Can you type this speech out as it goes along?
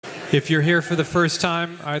If you're here for the first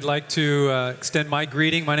time, I'd like to extend my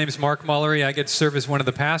greeting. My name is Mark Mullery. I get to serve as one of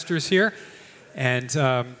the pastors here. And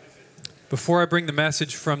before I bring the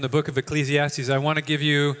message from the book of Ecclesiastes, I want to give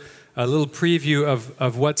you a little preview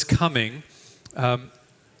of what's coming.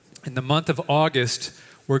 In the month of August,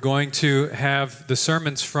 we're going to have the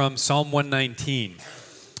sermons from Psalm 119.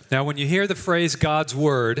 Now, when you hear the phrase God's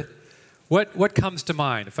Word, what comes to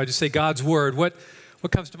mind? If I just say God's Word, what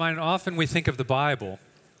comes to mind? And often we think of the Bible.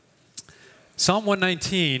 Psalm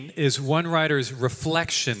 119 is one writer's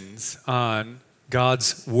reflections on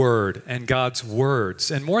God's Word and God's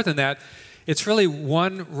words. And more than that, it's really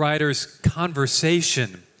one writer's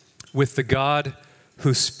conversation with the God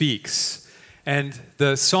who speaks. And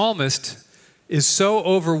the psalmist is so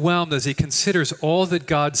overwhelmed as he considers all that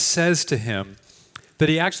God says to him that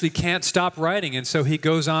he actually can't stop writing. And so he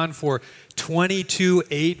goes on for 22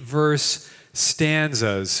 8-verse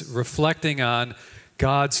stanzas reflecting on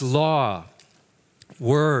God's law,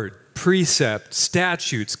 word, precept,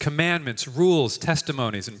 statutes, commandments, rules,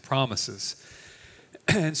 testimonies, and promises.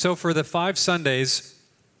 And so for the 5 Sundays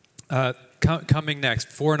coming next,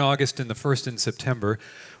 4 in August and the 1st in September,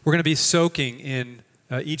 we're going to be soaking in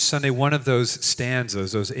each Sunday one of those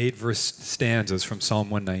stanzas, those 8-verse stanzas from Psalm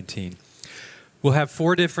 119. We'll have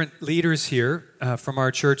 4 different leaders here from our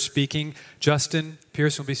church speaking. Justin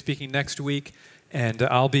Pearson will be speaking next week, and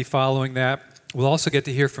I'll be following that. We'll also get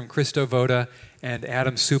to hear from Christo Voda and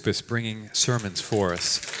Adam Supis bringing sermons for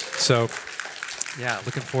us. So, yeah,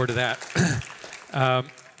 looking forward to that.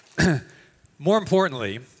 More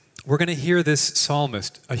importantly, we're going to hear this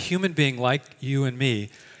psalmist, a human being like you and me,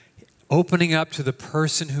 opening up to the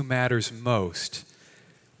person who matters most,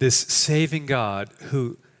 this saving God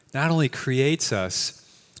who not only creates us,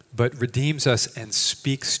 but redeems us and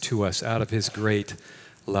speaks to us out of his great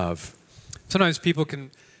love. Sometimes people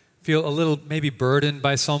can feel a little maybe burdened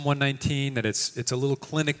by Psalm 119, that it's a little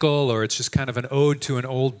clinical or it's just kind of an ode to an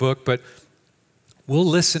old book, but we'll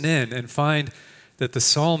listen in and find that the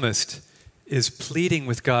psalmist is pleading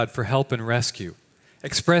with God for help and rescue,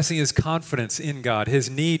 expressing his confidence in God,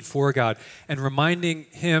 his need for God, and reminding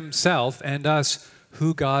himself and us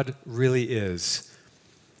who God really is.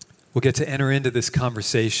 We'll get to enter into this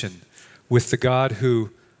conversation with the God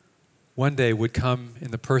who one day would come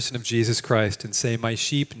in the person of Jesus Christ and say, "My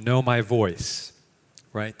sheep know my voice,"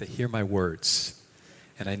 right? They hear my words,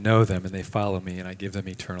 and I know them, and they follow me, and I give them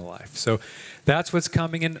eternal life. So that's what's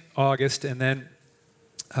coming in August, and then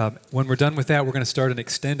when we're done with that, we're going to start an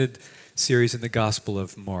extended series in the Gospel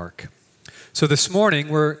of Mark. So this morning,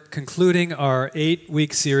 we're concluding our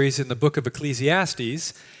 8-week series in the book of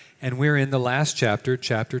Ecclesiastes, and we're in the last chapter,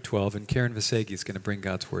 chapter 12, and Karen Vasegi is going to bring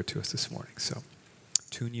God's Word to us this morning. So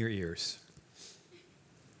tune your ears.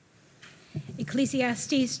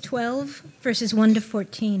 Ecclesiastes 12, verses 1 to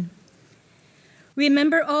 14.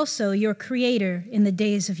 Remember also your Creator in the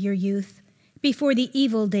days of your youth, before the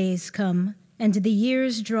evil days come, and the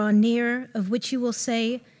years draw near, of which you will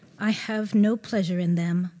say, "I have no pleasure in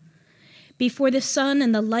them." Before the sun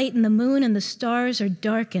and the light and the moon and the stars are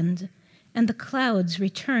darkened, and the clouds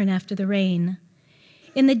return after the rain.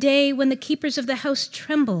 In the day when the keepers of the house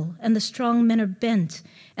tremble, and the strong men are bent,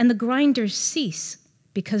 and the grinders cease,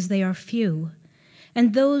 because they are few,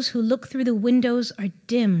 and those who look through the windows are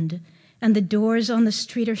dimmed, and the doors on the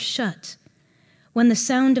street are shut. When the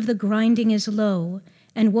sound of the grinding is low,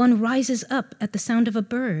 and one rises up at the sound of a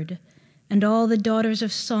bird, and all the daughters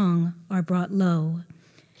of song are brought low.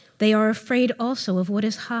 They are afraid also of what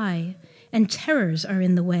is high, and terrors are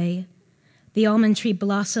in the way. The almond tree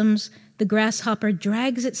blossoms, the grasshopper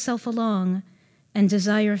drags itself along, and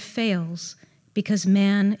desire fails, because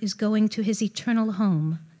man is going to his eternal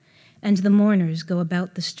home, and the mourners go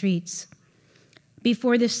about the streets.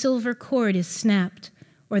 Before the silver cord is snapped,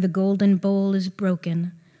 or the golden bowl is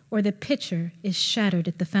broken, or the pitcher is shattered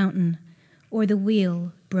at the fountain, or the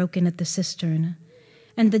wheel broken at the cistern,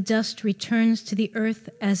 and the dust returns to the earth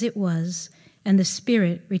as it was, and the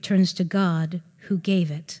spirit returns to God who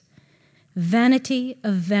gave it. Vanity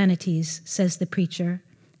of vanities, says the preacher.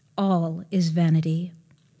 All is vanity.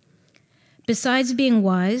 Besides being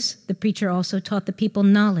wise, the preacher also taught the people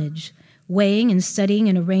knowledge, weighing and studying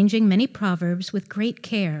and arranging many proverbs with great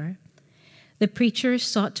care. The preacher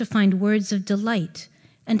sought to find words of delight,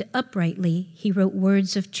 and uprightly he wrote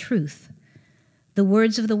words of truth. The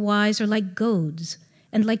words of the wise are like goads,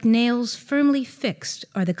 and like nails firmly fixed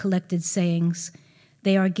are the collected sayings.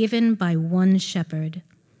 They are given by one shepherd.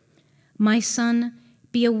 My son,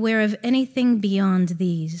 be aware of anything beyond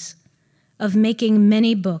these. Of making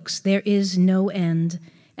many books there is no end,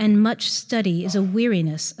 and much study is a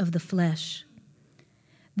weariness of the flesh.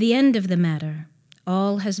 The end of the matter,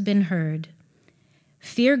 all has been heard.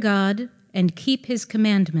 Fear God and keep his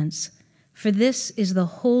commandments, for this is the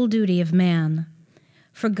whole duty of man.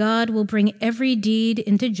 For God will bring every deed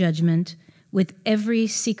into judgment with every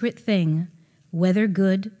secret thing, whether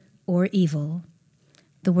good or evil.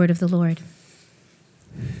 The word of the Lord.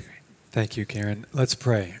 Thank you, Karen. Let's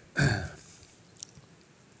pray.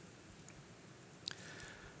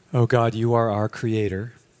 Oh God, you are our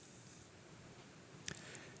Creator,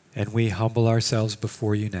 and we humble ourselves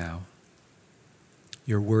before you now.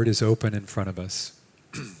 Your word is open in front of us.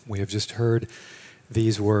 We have just heard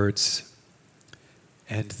these words,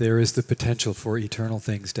 and there is the potential for eternal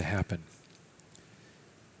things to happen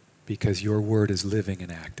because your word is living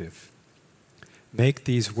and active. Make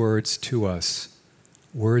these words to us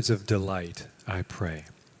words of delight, I pray.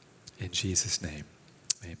 In Jesus' name,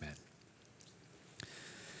 amen.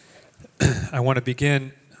 I want to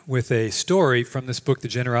begin with a story from this book, The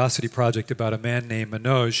Generosity Project, about a man named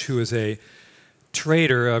Manoj, who is a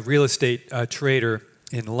trader, a real estate trader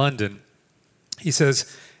in London. He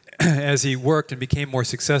says, as he worked and became more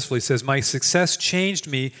successful, he says, "My success changed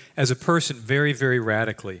me as a person very, very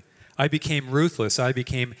radically. I became ruthless, I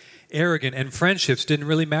became arrogant, and friendships didn't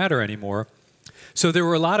really matter anymore. So there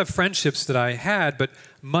were a lot of friendships that I had, but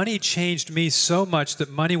money changed me so much that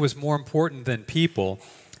money was more important than people.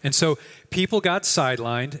 And so people got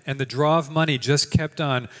sidelined, and the draw of money just kept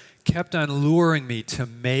on luring me to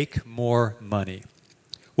make more money.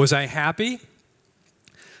 Was I happy?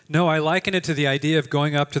 No, I liken it to the idea of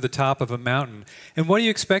going up to the top of a mountain. And what do you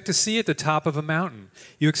expect to see at the top of a mountain?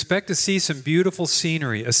 You expect to see some beautiful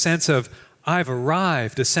scenery, a sense of, I've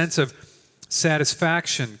arrived, a sense of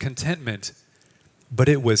satisfaction, contentment. But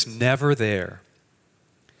it was never there.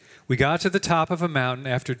 We got to the top of a mountain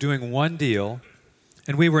after doing one deal,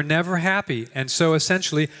 and we were never happy. And so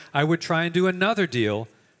essentially, I would try and do another deal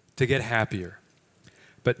to get happier.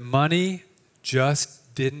 But money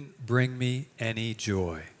just didn't bring me any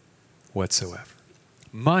joy whatsoever.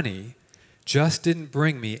 Money just didn't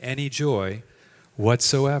bring me any joy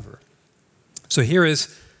whatsoever. So here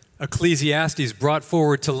is Ecclesiastes brought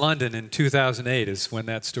forward to London in 2008 is when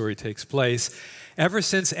that story takes place. Ever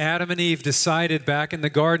since Adam and Eve decided back in the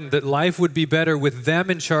garden that life would be better with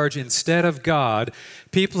them in charge instead of God,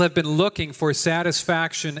 people have been looking for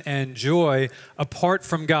satisfaction and joy apart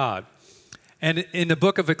from God. And in the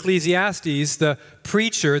book of Ecclesiastes, the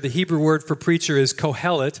preacher, the Hebrew word for preacher is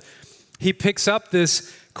Kohelet, he picks up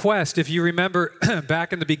this quest. If you remember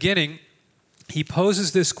back in the beginning, he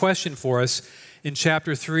poses this question for us in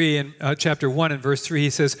chapter 1 and verse 3. He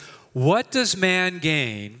says, "What does man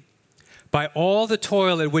gain by all the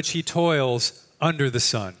toil at which he toils under the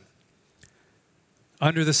sun?"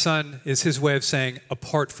 Under the sun is his way of saying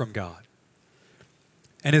apart from God.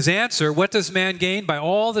 And his answer, what does man gain by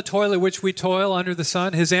all the toil at which we toil under the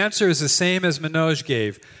sun? His answer is the same as Manoj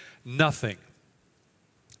gave. Nothing.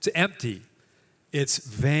 It's empty. It's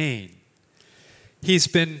vain.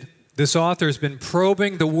 This author has been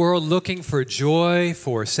probing the world looking for joy,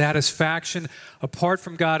 for satisfaction apart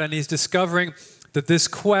from God, and he's discovering that this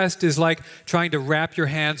quest is like trying to wrap your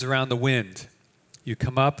hands around the wind. You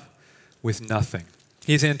come up with nothing.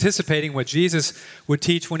 He's anticipating what Jesus would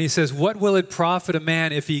teach when he says, "What will it profit a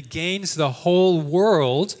man if he gains the whole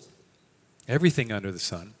world, everything under the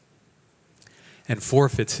sun, and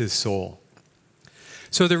forfeits his soul?"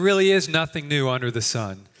 So there really is nothing new under the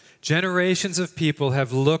sun. Generations of people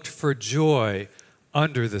have looked for joy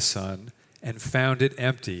under the sun and found it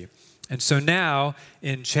empty. And so now,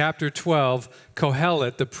 in chapter 12,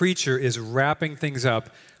 Kohelet, the preacher, is wrapping things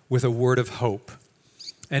up with a word of hope.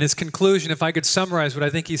 And his conclusion, if I could summarize what I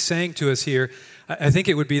think he's saying to us here, I think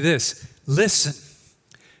it would be this: listen.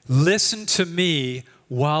 Listen to me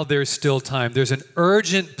while there's still time. There's an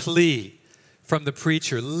urgent plea from the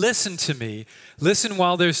preacher. Listen to me. Listen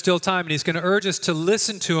while there's still time. And he's going to urge us to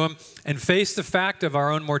listen to him and face the fact of our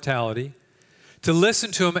own mortality, to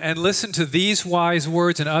listen to him and listen to these wise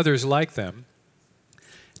words and others like them,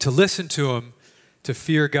 to listen to him, to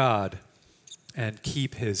fear God, and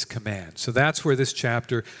keep his command. So that's where this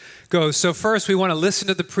chapter goes. So first, we want to listen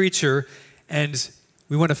to the preacher, and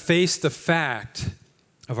we want to face the fact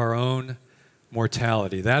of our own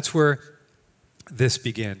mortality. That's where this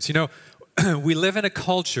begins. You know, we live in a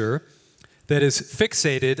culture that is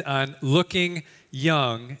fixated on looking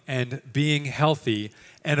young and being healthy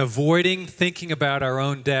and avoiding thinking about our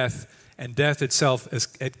own death and death itself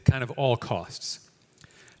at kind of all costs.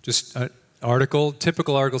 Just an article,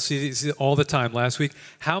 typical article, see all the time last week.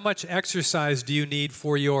 How much exercise do you need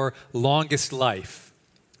for your longest life?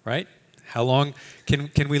 Right? How long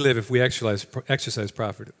can we live if we exercise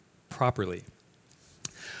properly?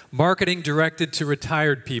 marketing directed to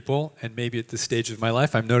retired people, and maybe at this stage of my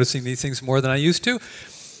life, I'm noticing these things more than I used to.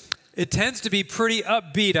 It tends to be pretty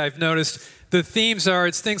upbeat, I've noticed. The themes are,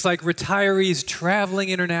 it's things like retirees traveling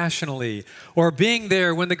internationally, or being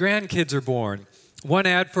there when the grandkids are born. One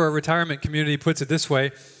ad for a retirement community puts it this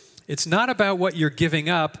way: it's not about what you're giving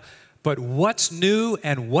up, but what's new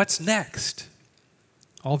and what's next.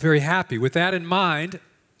 All very happy. With that in mind,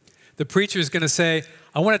 the preacher is going to say,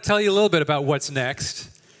 I want to tell you a little bit about what's next,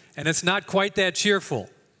 and it's not quite that cheerful.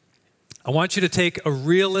 I want you to take a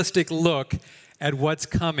realistic look at what's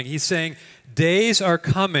coming. He's saying, days are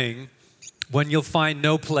coming when you'll find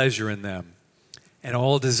no pleasure in them, and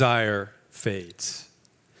all desire fades.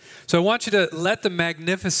 So I want you to let the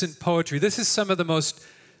magnificent poetry, this is some of the most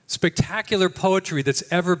spectacular poetry that's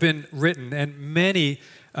ever been written, and many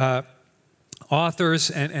authors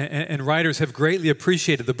and writers have greatly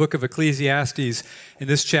appreciated the book of Ecclesiastes in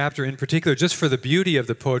this chapter in particular, just for the beauty of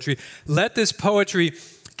the poetry. Let this poetry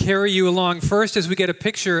carry you along first as we get a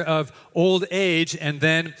picture of old age and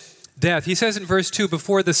then death. He says in verse 2,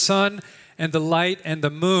 before the sun and the light and the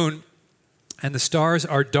moon and the stars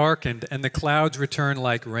are darkened and the clouds return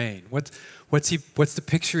like rain. What's the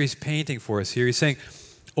picture he's painting for us here? He's saying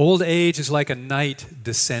old age is like a night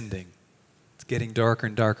descending. It's getting darker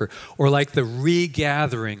and darker. Or like the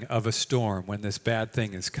regathering of a storm when this bad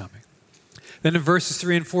thing is coming. Then in verses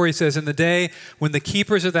 3 and 4 he says, in the day when the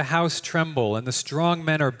keepers of the house tremble and the strong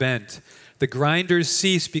men are bent, the grinders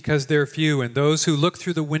cease because they're few, and those who look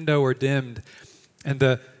through the window are dimmed, and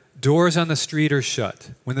the doors on the street are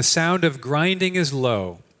shut. When the sound of grinding is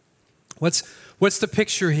low. What's the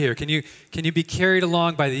picture here? Can you be carried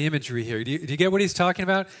along by the imagery here? Do you get what he's talking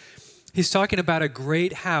about? He's talking about a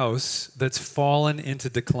great house that's fallen into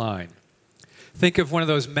decline. Think of one of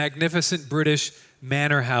those magnificent British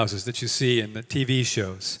manor houses that you see in the TV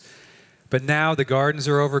shows. But now the gardens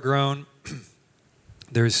are overgrown.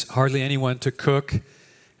 There's hardly anyone to cook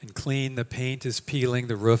and clean. The paint is peeling.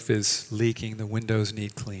 The roof is leaking. The windows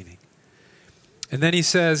need cleaning. And then he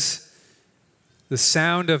says, the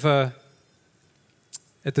sound of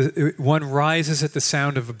one rises at the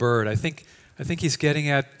sound of a bird. I think he's getting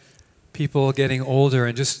at people getting older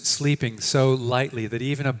and just sleeping so lightly that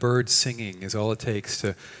even a bird singing is all it takes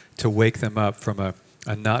to wake them up from a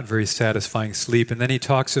not very satisfying sleep. And then he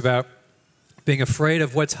talks about being afraid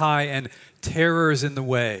of what's high and terrors in the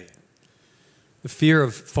way. The fear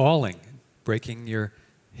of falling, breaking your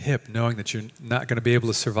hip, knowing that you're not going to be able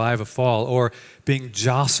to survive a fall, or being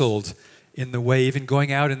jostled in the way. Even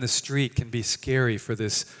going out in the street can be scary for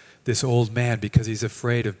this old man because he's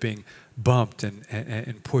afraid of being bumped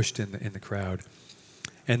and pushed in the crowd.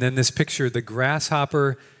 And then this picture, the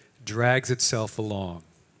grasshopper drags itself along.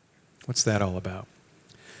 What's that all about?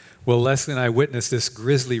 Well, Leslie and I witness this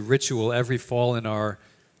grisly ritual every fall in our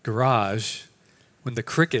garage when the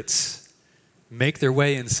crickets make their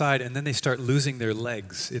way inside and then they start losing their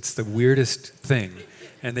legs. It's the weirdest thing.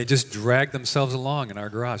 And they just drag themselves along in our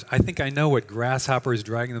garage. I think I know what grasshoppers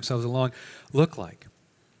dragging themselves along look like.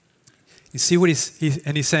 You see what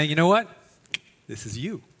he's saying, you know what? This is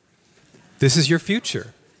you. This is your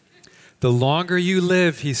future. The longer you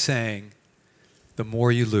live, he's saying, the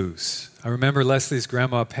more you lose. I remember Leslie's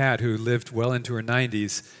grandma, Pat, who lived well into her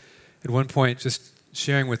 90s, at one point just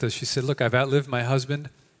sharing with us, she said, look, I've outlived my husband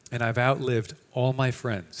and I've outlived all my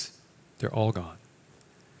friends. They're all gone.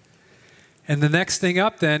 And the next thing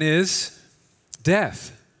up then is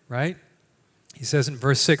death, right? He says in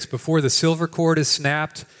verse 6, before the silver cord is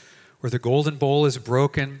snapped, or the golden bowl is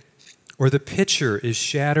broken, or the pitcher is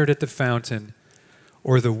shattered at the fountain,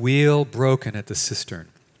 or the wheel broken at the cistern.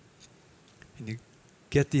 And you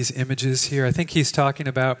get these images here. I think he's talking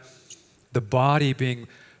about the body being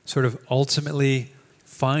sort of ultimately,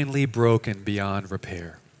 finally broken beyond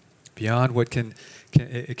repair, beyond what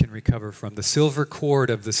it can recover from. The silver cord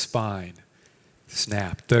of the spine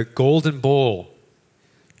snapped. The golden bowl,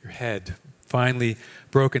 your head, finally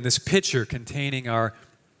broken. This pitcher containing our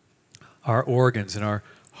organs and our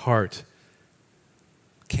heart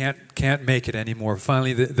can't make it anymore.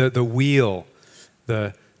 Finally, the wheel,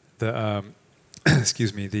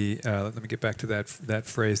 excuse me, let me get back to that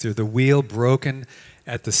phrase there. The wheel broken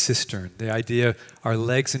at the cistern. The idea our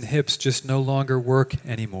legs and hips just no longer work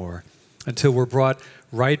anymore until we're brought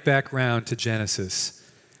right back round to Genesis.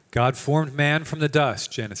 God formed man from the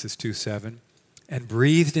dust, Genesis 2:7, and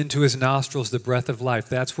breathed into his nostrils the breath of life.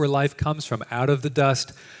 That's where life comes from, out of the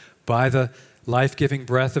dust, by the life-giving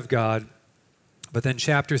breath of God. But then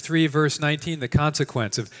chapter 3, verse 19, the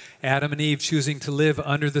consequence of Adam and Eve choosing to live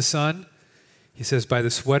under the sun. He says, by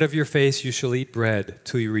the sweat of your face you shall eat bread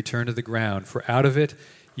till you return to the ground, for out of it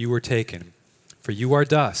you were taken. For you are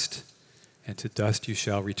dust, and to dust you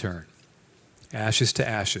shall return. Ashes to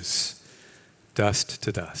ashes, dust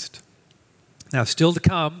to dust. Now, still to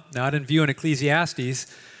come, not in view in Ecclesiastes,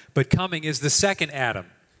 but coming is the second Adam,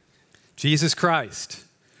 Jesus Christ,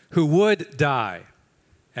 who would die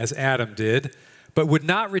as Adam did, but would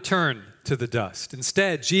not return to the dust.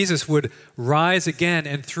 Instead, Jesus would rise again,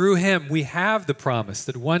 and through him we have the promise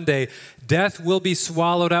that one day death will be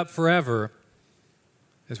swallowed up forever,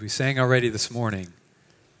 as we sang already this morning,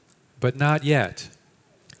 but not yet.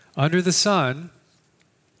 Under the sun,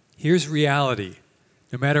 here's reality.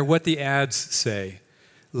 No matter what the ads say,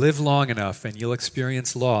 live long enough and you'll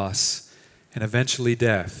experience loss and eventually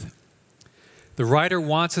death. The writer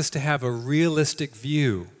wants us to have a realistic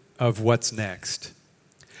view of what's next.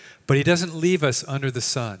 But he doesn't leave us under the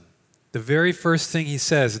sun. The very first thing he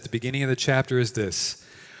says at the beginning of the chapter is this: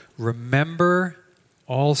 remember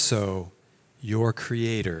also your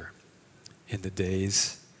Creator in the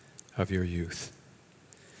days of your youth.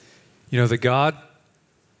 You know, the God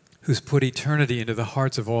who's put eternity into the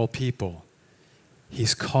hearts of all people,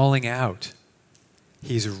 he's calling out.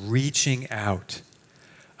 He's reaching out,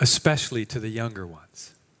 especially to the younger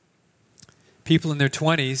ones. People in their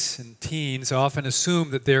 20s and teens often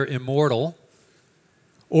assume that they're immortal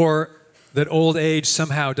or that old age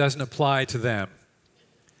somehow doesn't apply to them.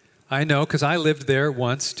 I know, because I lived there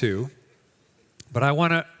once too. But I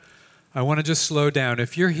want to just slow down.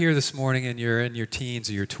 If you're here this morning and you're in your teens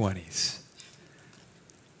or your 20s,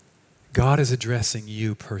 God is addressing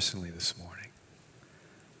you personally this morning.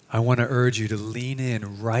 I want to urge you to lean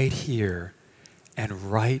in right here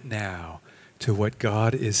and right now to what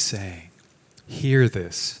God is saying. Hear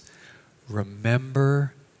this.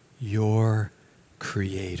 Remember your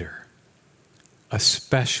Creator,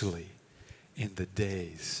 especially in the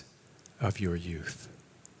days of your youth.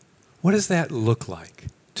 What does that look like,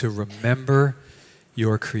 to remember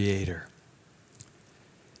your Creator?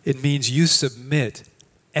 It means you submit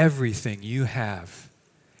everything you have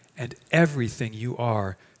and everything you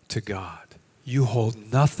are to God. You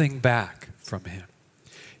hold nothing back from Him.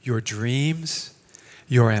 Your dreams,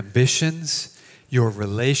 your ambitions, your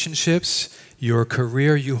relationships, your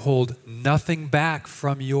career, you hold nothing back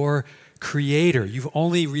from your Creator. You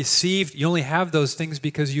only have those things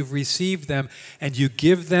because you've received them, and you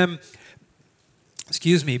give them,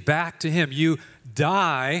 back to Him. You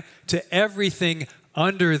die to everything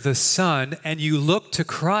under the sun, and you look to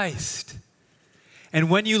Christ. And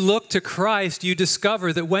when you look to Christ, you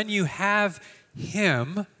discover that when you have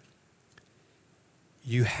Him,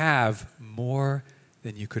 you have more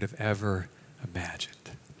than you could have ever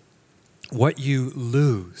imagined. What you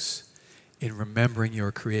lose in remembering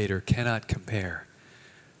your Creator cannot compare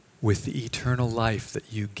with the eternal life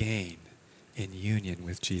that you gain in union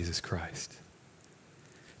with Jesus Christ.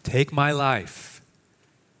 Take my life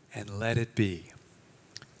and let it be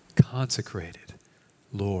consecrated,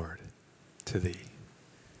 Lord, to Thee.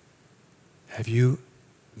 Have you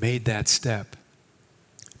made that step?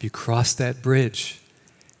 Have you crossed that bridge?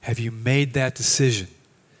 Have you made that decision?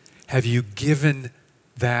 Have you given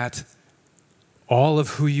that all of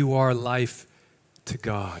who you are life to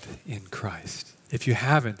God in Christ? If you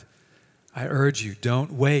haven't, I urge you,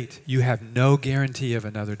 don't wait. You have no guarantee of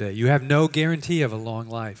another day. You have no guarantee of a long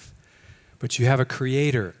life. But you have a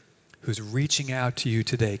Creator who's reaching out to you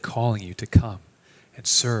today, calling you to come and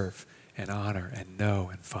serve and honor and know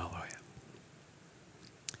and follow Him.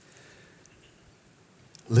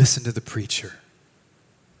 Listen to the preacher.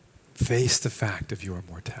 Face the fact of your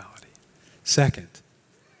mortality. Second,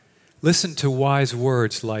 listen to wise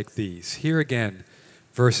words like these. Here again,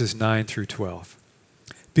 verses 9 through 12.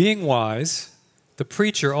 Being wise, the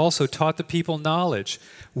preacher also taught the people knowledge,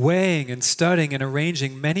 weighing and studying and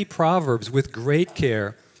arranging many proverbs with great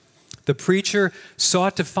care. The preacher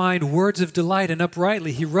sought to find words of delight, and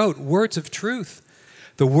uprightly he wrote words of truth.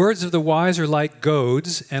 The words of the wise are like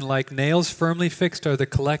goads, and like nails firmly fixed are the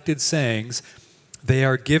collected sayings. They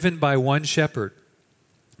are given by one shepherd.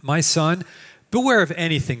 My son, beware of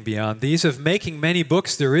anything beyond these. Of making many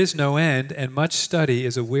books there is no end, and much study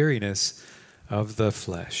is a weariness of the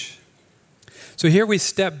flesh. So here we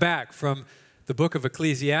step back from the book of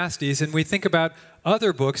Ecclesiastes, and we think about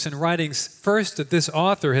other books and writings first that this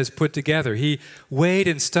author has put together. He weighed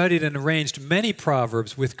and studied and arranged many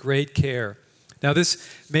proverbs with great care. Now, this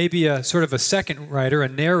may be a sort of a second writer, a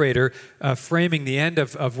narrator, framing the end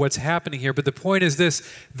of what's happening here. But the point is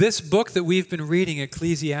this book that we've been reading,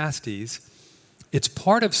 Ecclesiastes, it's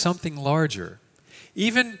part of something larger.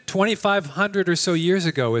 Even 2,500 or so years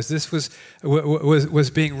ago, as this was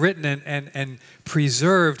being written and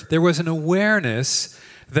preserved, there was an awareness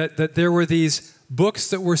that there were these books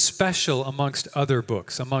that were special amongst other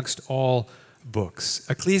books, amongst all books.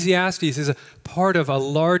 Ecclesiastes is a part of a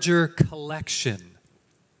larger collection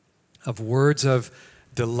of words of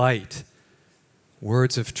delight,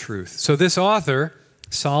 words of truth. So this author,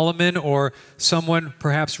 Solomon, or someone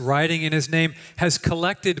perhaps writing in his name, has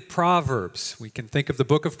collected proverbs. We can think of the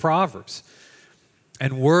book of Proverbs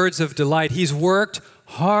and words of delight. He's worked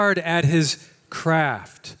hard at his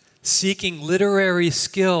craft, seeking literary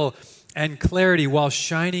skill and clarity while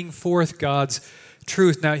shining forth God's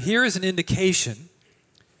truth. Now, here is an indication.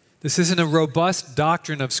 This isn't a robust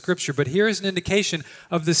doctrine of Scripture, but here is an indication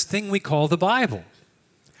of this thing we call the Bible.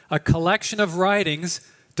 A collection of writings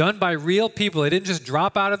done by real people. They didn't just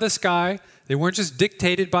drop out of the sky. They weren't just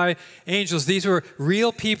dictated by angels. These were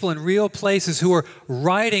real people in real places who were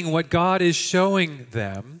writing what God is showing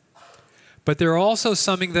them. But they're also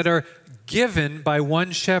something that are given by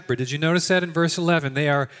one shepherd. Did you notice that in verse 11? They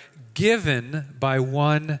are given by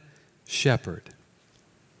one shepherd.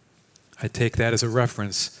 I take that as a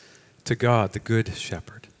reference to God, the good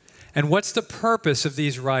shepherd. And what's the purpose of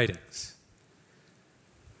these writings?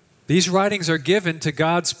 These writings are given to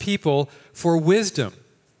God's people for wisdom,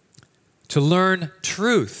 to learn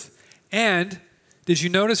truth. And did you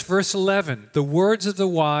notice verse 11? The words of the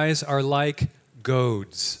wise are like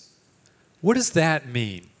goads. What does that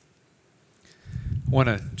mean? I want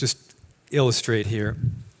to just illustrate here.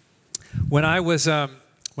 When I was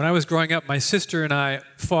growing up, my sister and I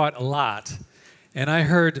fought a lot. And I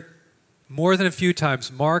heard more than a few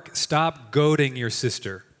times, "Mark, stop goading your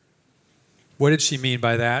sister." What did she mean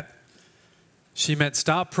by that? She meant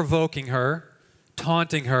stop provoking her,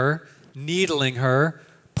 taunting her, needling her,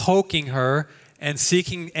 poking her, and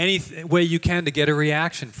seeking any way you can to get a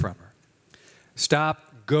reaction from her.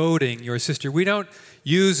 Stop goading your sister. We don't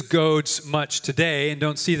use goads much today and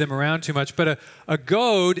don't see them around too much, but a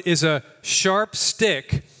goad is a sharp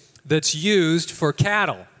stick that's used for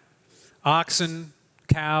cattle, oxen,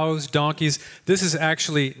 cows, donkeys. This is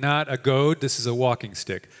actually not a goad, this is a walking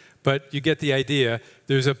stick. But you get the idea.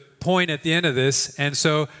 There's a point at the end of this, and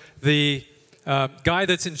so the guy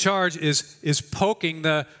that's in charge is poking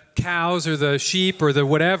the cows or the sheep or the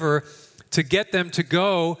whatever to get them to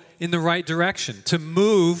go in the right direction, to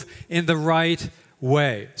move in the right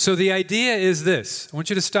way. So the idea is this. I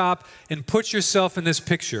want you to stop and put yourself in this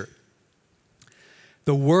picture.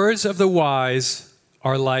 The words of the wise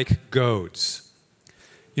are like goads.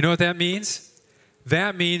 You know what that means?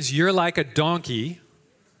 That means you're like a donkey,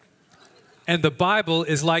 and the Bible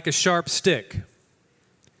is like a sharp stick.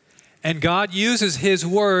 And God uses His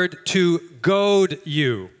word to goad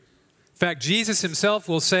you. In fact, Jesus Himself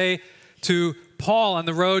will say to Paul on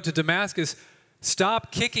the road to Damascus,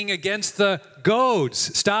 "Stop kicking against the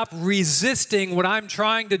goads. Stop resisting what I'm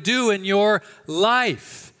trying to do in your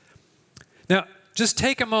life." Now, just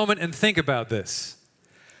take a moment and think about this.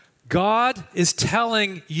 God is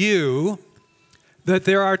telling you that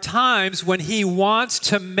there are times when He wants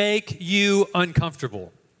to make you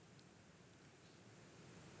uncomfortable.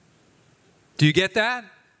 Do you get that?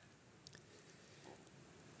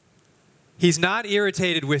 He's not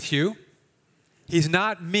irritated with you. He's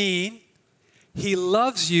not mean. He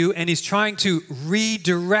loves you, and He's trying to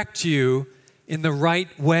redirect you in the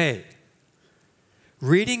right way.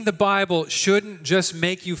 Reading the Bible shouldn't just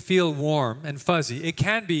make you feel warm and fuzzy. It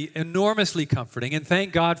can be enormously comforting, and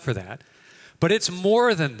thank God for that. But it's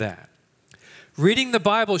more than that. Reading the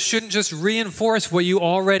Bible shouldn't just reinforce what you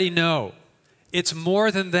already know. It's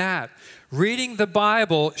more than that. Reading the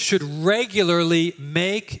Bible should regularly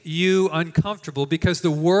make you uncomfortable because the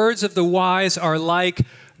words of the wise are like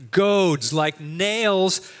goads, like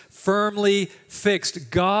nails firmly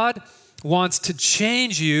fixed. God wants to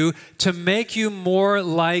change you to make you more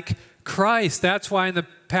like Christ. That's why in the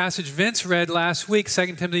passage Vince read last week,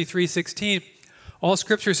 2 Timothy 3:16, all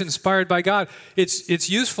Scripture is inspired by God. It's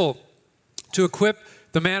useful to equip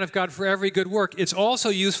the man of God for every good work. It's also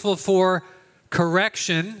useful for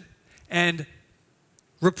correction and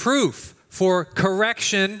reproof. For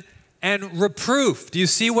correction and reproof. Do you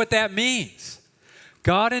see what that means?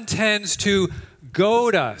 God intends to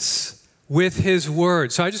goad us with His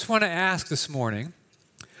word. So I just want to ask this morning,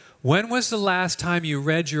 when was the last time you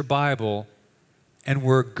read your Bible and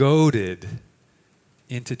were goaded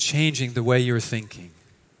into changing the way you're thinking,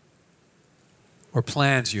 or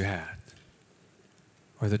plans you had,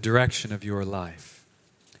 or the direction of your life?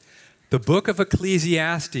 The book of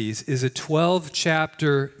Ecclesiastes is a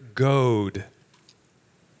 12-chapter goad.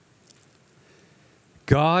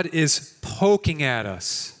 God is poking at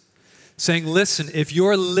us, saying, listen, if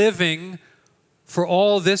you're living for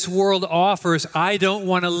all this world offers, I don't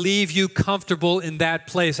want to leave you comfortable in that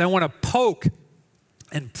place. I want to poke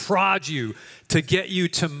and prod you to get you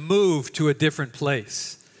to move to a different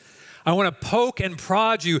place. I want to poke and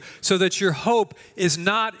prod you so that your hope is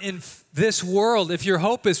not in this world. If your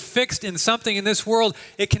hope is fixed in something in this world,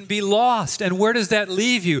 it can be lost. And where does that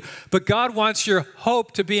leave you? But God wants your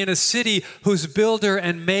hope to be in a city whose builder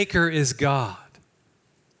and maker is God,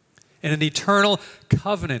 in an eternal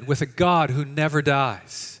covenant with a God who never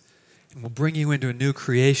dies and will bring you into a new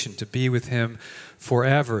creation to be with him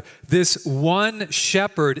forever. This one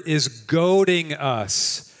shepherd is goading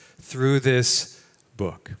us through this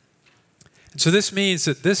book. And so this means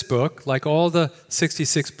that this book, like all the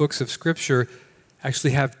 66 books of Scripture,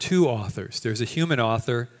 actually have two authors. There's a human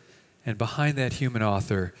author, and behind that human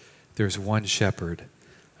author, there's one shepherd,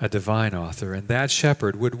 a divine author. And that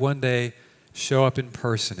shepherd would one day show up in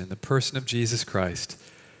the person of Jesus Christ,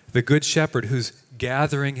 the good shepherd who's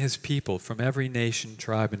gathering his people from every nation,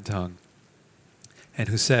 tribe, and tongue, and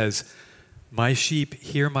who says, "My sheep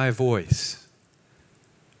hear my voice."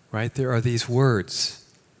 Right? There are these words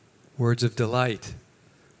of delight,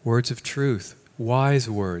 words of truth, wise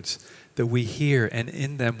words that we hear, and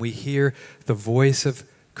in them we hear the voice of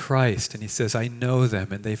Christ. And he says, "I know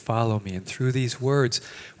them and they follow me." And through these words,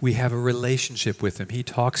 we have a relationship with him. He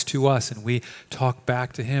talks to us and we talk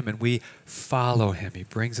back to him and we follow him. He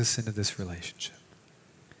brings us into this relationship.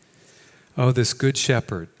 Oh, this good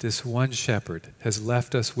shepherd, this one shepherd, has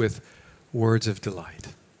left us with words of delight.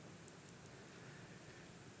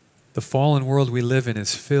 The fallen world we live in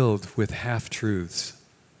is filled with half-truths,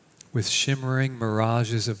 with shimmering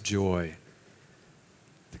mirages of joy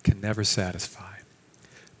that can never satisfy.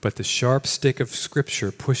 But the sharp stick of Scripture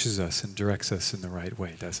pushes us and directs us in the right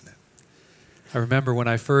way, doesn't it? I remember when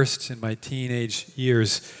I first, in my teenage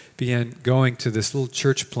years, began going to this little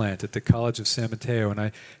church plant at the College of San Mateo, and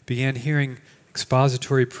I began hearing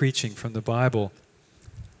expository preaching from the Bible.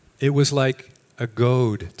 It was like a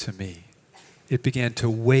goad to me. It began to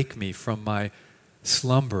wake me from my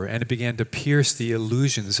slumber, and it began to pierce the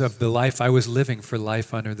illusions of the life I was living for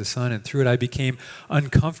life under the sun. And through it, I became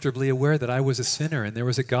uncomfortably aware that I was a sinner, and there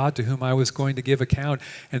was a God to whom I was going to give account.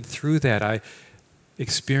 And through that, I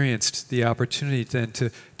experienced the opportunity then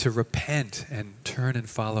to repent and turn and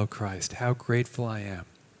follow Christ. How grateful I am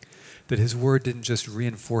that his word didn't just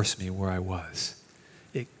reinforce me where I was.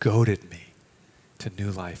 It goaded me to new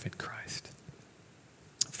life in Christ.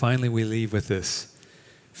 Finally, we leave with this: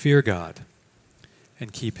 fear God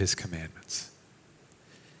and keep his commandments.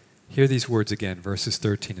 Hear these words again, verses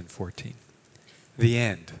 13 and 14. The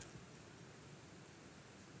end.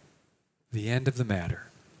 The end of the matter.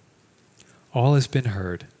 All has been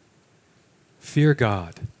heard. Fear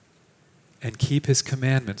God and keep his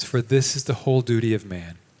commandments, for this is the whole duty of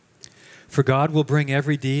man. For God will bring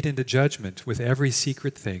every deed into judgment with every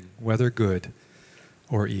secret thing, whether good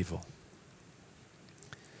or evil.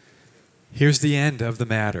 Here's the end of the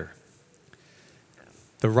matter.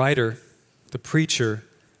 The writer, the preacher,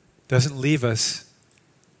 doesn't leave us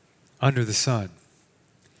under the sun.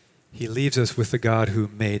 He leaves us with the God who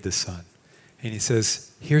made the sun. And he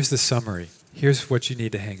says, here's the summary. Here's what you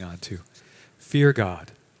need to hang on to. Fear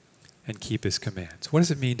God and keep his commands. What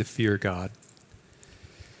does it mean to fear God?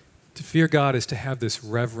 To fear God is to have this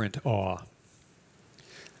reverent awe.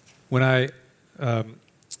 When I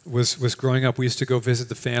was growing up, we used to go visit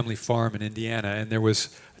the family farm in Indiana, and there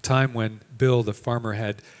was a time when Bill, the farmer,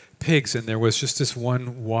 had pigs, and there was just this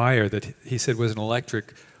one wire that he said was an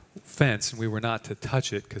electric fence, and we were not to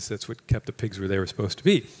touch it because that's what kept the pigs where they were supposed to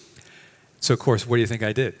be. So, of course, what do you think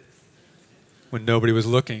I did? When nobody was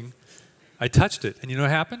looking, I touched it, and you know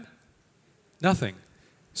what happened? Nothing.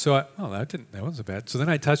 So, that wasn't so bad. So then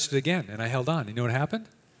I touched it again, and I held on. You know what happened?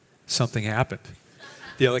 Something happened.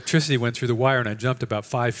 The electricity went through the wire, and I jumped about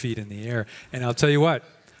 5 feet in the air. And I'll tell you what,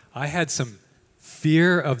 I had some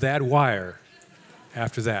fear of that wire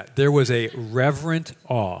after that. There was a reverent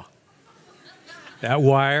awe. That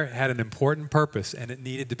wire had an important purpose, and it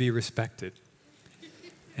needed to be respected.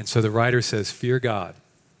 And so the writer says, fear God.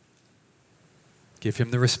 Give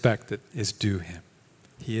him the respect that is due him.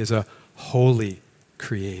 He is a holy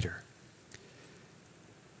creator.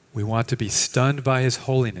 We want to be stunned by his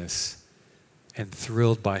holiness and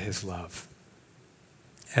thrilled by his love.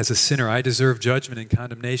 As a sinner, I deserve judgment and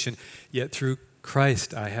condemnation, yet through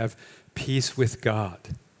Christ I have peace with God.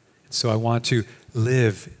 So I want to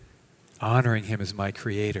live honoring him as my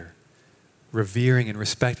creator, revering and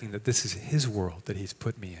respecting that this is his world that he's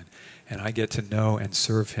put me in, and I get to know and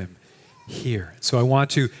serve him here. So I want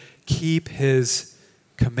to keep his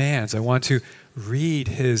commands. I want to read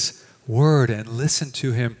his word and listen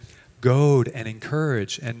to him goad and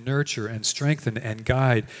encourage and nurture and strengthen and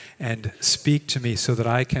guide and speak to me so that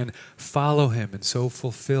I can follow him and so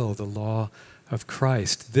fulfill the law of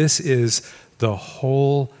Christ. This is the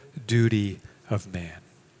whole duty of man.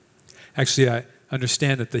 Actually, I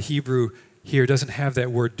understand that the Hebrew here doesn't have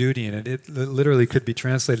that word duty in it. It literally could be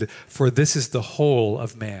translated, for this is the whole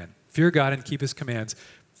of man. Fear God and keep his commands,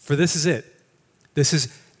 for this is it. This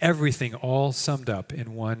is everything all summed up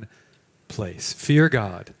in one place. Fear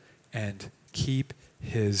God and keep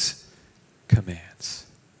his commands.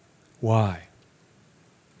 Why?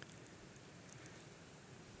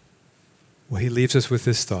 Well, he leaves us with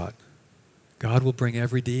this thought. God will bring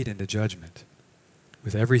every deed into judgment,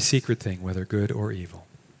 with every secret thing, whether good or evil.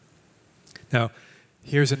 Now,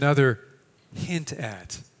 here's another hint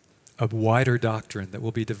at a wider doctrine that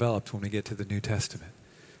will be developed when we get to the New Testament.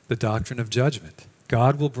 The doctrine of judgment.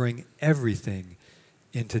 God will bring everything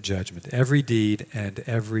into judgment, every deed and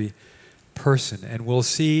every person. And we'll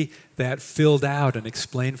see that filled out and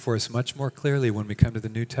explained for us much more clearly when we come to the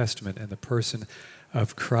New Testament and the person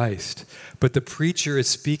of Christ. But the preacher is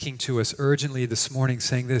speaking to us urgently this morning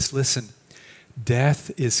saying this, listen,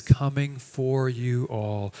 death is coming for you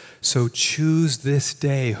all, so choose this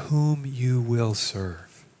day whom you will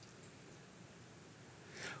serve.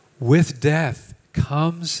 With death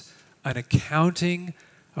comes an accounting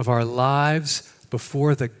of our lives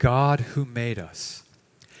before the God who made us.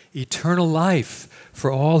 Eternal life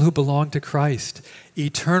for all who belong to Christ.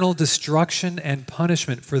 Eternal destruction and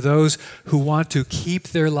punishment for those who want to keep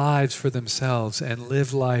their lives for themselves and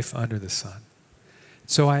live life under the sun.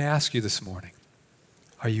 So I ask you this morning,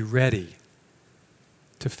 are you ready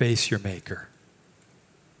to face your Maker?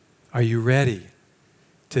 Are you ready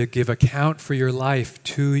to give account for your life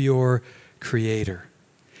to your Creator?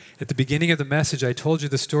 At the beginning of the message, I told you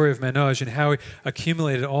the story of Manoj and how he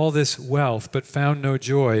accumulated all this wealth but found no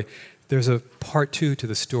joy. There's a part 2 to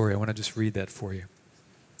the story. I want to just read that for you.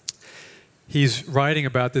 He's writing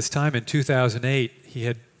about this time in 2008. He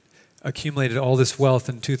had accumulated all this wealth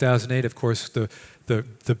in 2008, of course, the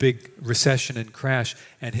big recession and crash,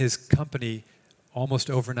 and his company,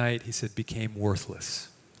 almost overnight, he said, became worthless.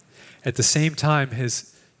 At the same time,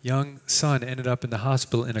 his young son ended up in the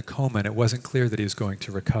hospital in a coma, and it wasn't clear that he was going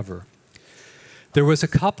to recover. There was a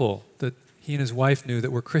couple that he and his wife knew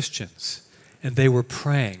that were Christians, and they were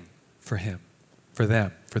praying for him, for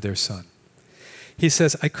them, for their son. He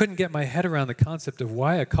says, I couldn't get my head around the concept of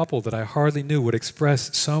why a couple that I hardly knew would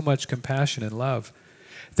express so much compassion and love.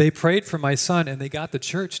 They prayed for my son, and they got the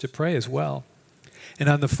church to pray as well. And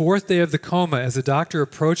on the 4th day of the coma, as the doctor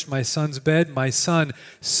approached my son's bed, my son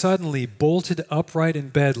suddenly bolted upright in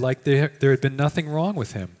bed like there had been nothing wrong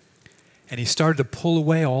with him. And he started to pull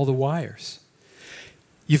away all the wires.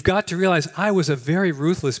 You've got to realize I was a very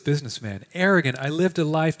ruthless businessman, arrogant. I lived a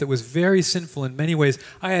life that was very sinful in many ways.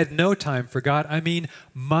 I had no time for God. I mean,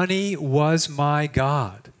 money was my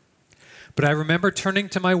God. But I remember turning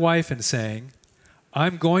to my wife and saying,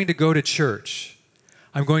 I'm going to go to church.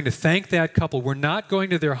 I'm going to thank that couple. We're not going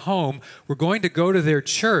to their home. We're going to go to their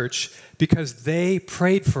church because they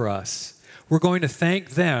prayed for us. We're going to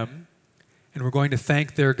thank them, and we're going to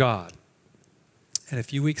thank their God. And a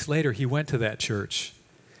few weeks later, he went to that church.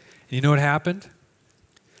 And you know what happened?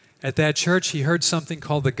 At that church, he heard something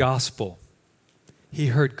called the gospel. He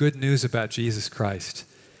heard good news about Jesus Christ.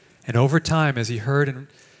 And over time, as he heard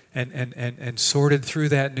and sorted through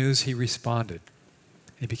that news, he responded.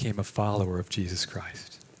 He became a follower of Jesus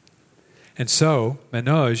Christ. And so,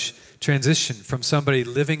 Manoj transitioned from somebody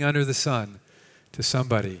living under the sun to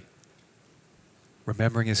somebody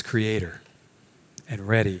remembering his Creator and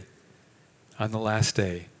ready on the last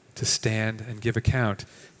day to stand and give account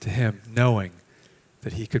to him, knowing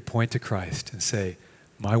that he could point to Christ and say,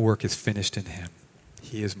 my work is finished in him.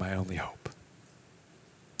 He is my only hope.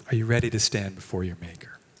 Are you ready to stand before your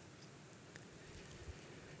Maker?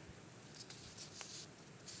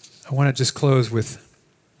 I want to just close with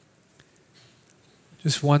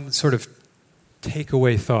just one sort of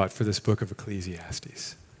takeaway thought for this book of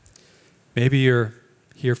Ecclesiastes. Maybe you're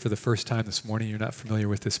here for the first time this morning, you're not familiar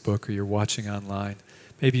with this book, or you're watching online.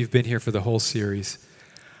 Maybe you've been here for the whole series.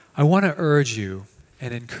 I want to urge you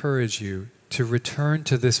and encourage you to return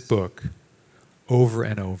to this book over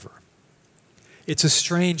and over. It's a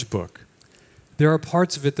strange book. There are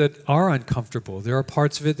parts of it that are uncomfortable. There are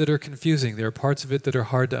parts of it that are confusing. There are parts of it that are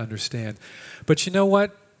hard to understand. But you know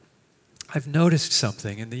what? I've noticed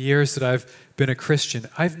something in the years that I've been a Christian.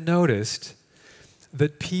 I've noticed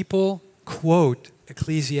that people quote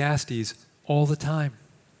Ecclesiastes all the time.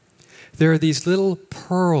 There are these little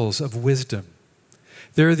pearls of wisdom.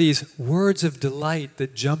 There are these words of delight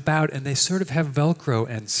that jump out and they sort of have Velcro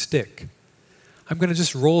and stick. I'm going to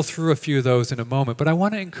just roll through a few of those in a moment, but I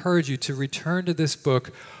want to encourage you to return to this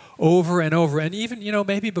book over and over. And even,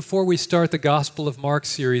 maybe before we start the Gospel of Mark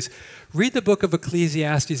series, read the book of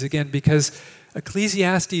Ecclesiastes again, because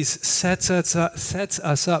Ecclesiastes sets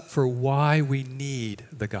us up for why we need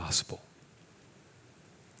the gospel,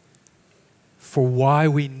 for why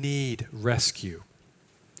we need rescue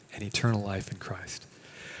and eternal life in Christ.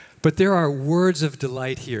 But there are words of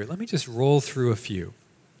delight here. Let me just roll through a few.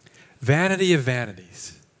 Vanity of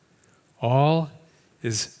vanities. All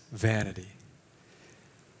is vanity.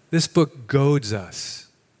 This book goads us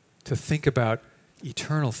to think about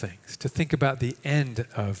eternal things, to think about the end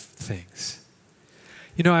of things.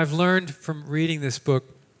 I've learned from reading this book,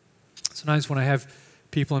 sometimes when I have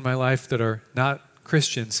people in my life that are not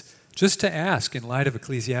Christians, just to ask in light of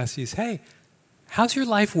Ecclesiastes, hey, how's your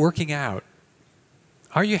life working out?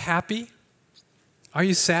 Are you happy? Are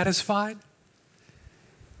you satisfied?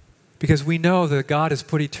 Because we know that God has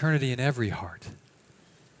put eternity in every heart.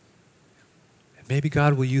 And maybe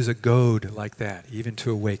God will use a goad like that even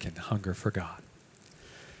to awaken hunger for God.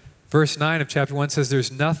 Verse 9 of chapter 1 says,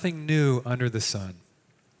 there's nothing new under the sun.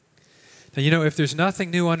 Now, if there's nothing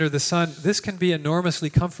new under the sun, this can be enormously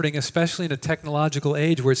comforting, especially in a technological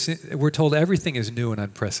age where we're told everything is new and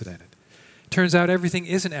unprecedented. Turns out everything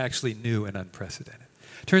isn't actually new and unprecedented.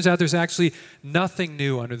 Turns out there's actually nothing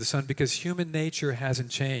new under the sun because human nature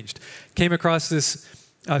hasn't changed. Came across this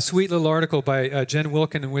sweet little article by Jen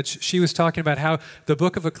Wilkin in which she was talking about how the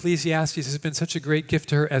book of Ecclesiastes has been such a great gift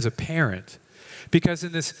to her as a parent. Because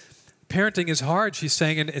in this parenting is hard, she's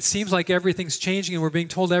saying, and it seems like everything's changing and we're being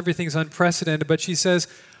told everything's unprecedented, but she says,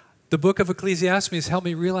 the book of Ecclesiastes has helped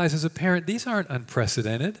me realize as a parent, these aren't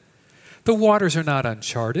unprecedented. The waters are not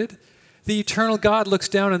uncharted. The eternal God looks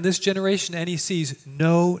down on this generation and he sees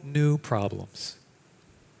no new problems.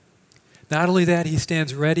 Not only that, he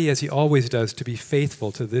stands ready, as he always does, to be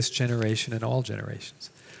faithful to this generation and all generations.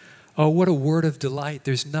 Oh, what a word of delight.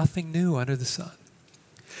 There's nothing new under the sun.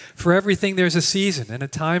 For everything there's a season and a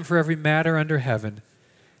time for every matter under heaven,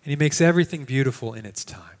 and he makes everything beautiful in its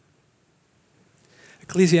time.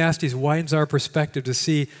 Ecclesiastes widens our perspective to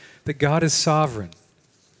see that God is sovereign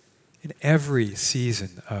in every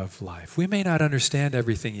season of life. We may not understand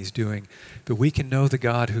everything he's doing, but we can know the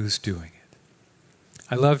God who's doing it.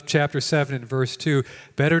 I love chapter 7 and verse 2.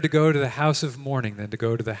 Better to go to the house of mourning than to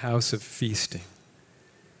go to the house of feasting.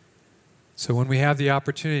 So when we have the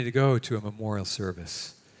opportunity to go to a memorial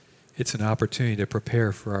service, it's an opportunity to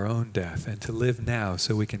prepare for our own death and to live now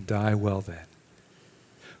so we can die well then.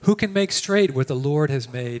 Who can make straight what the Lord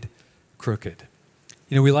has made crooked?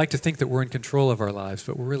 We like to think that we're in control of our lives,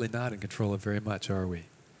 but we're really not in control of very much, are we?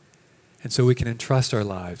 And so we can entrust our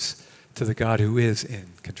lives to the God who is in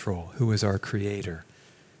control, who is our Creator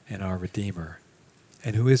and our Redeemer,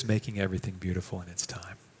 and who is making everything beautiful in its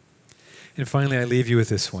time. And finally, I leave you with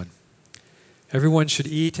this one. Everyone should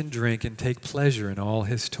eat and drink and take pleasure in all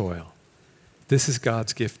his toil. This is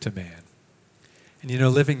God's gift to man. And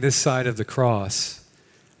living this side of the cross,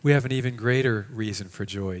 we have an even greater reason for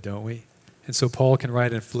joy, don't we? And so Paul can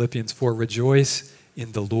write in Philippians 4, rejoice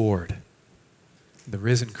in the Lord, the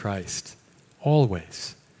risen Christ,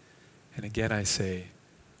 always. And again I say,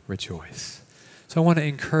 rejoice. So I want to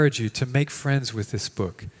encourage you to make friends with this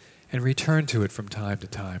book and return to it from time to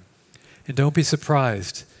time. And don't be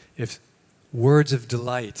surprised if words of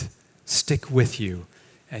delight stick with you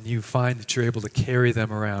and you find that you're able to carry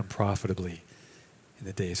them around profitably in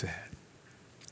the days ahead.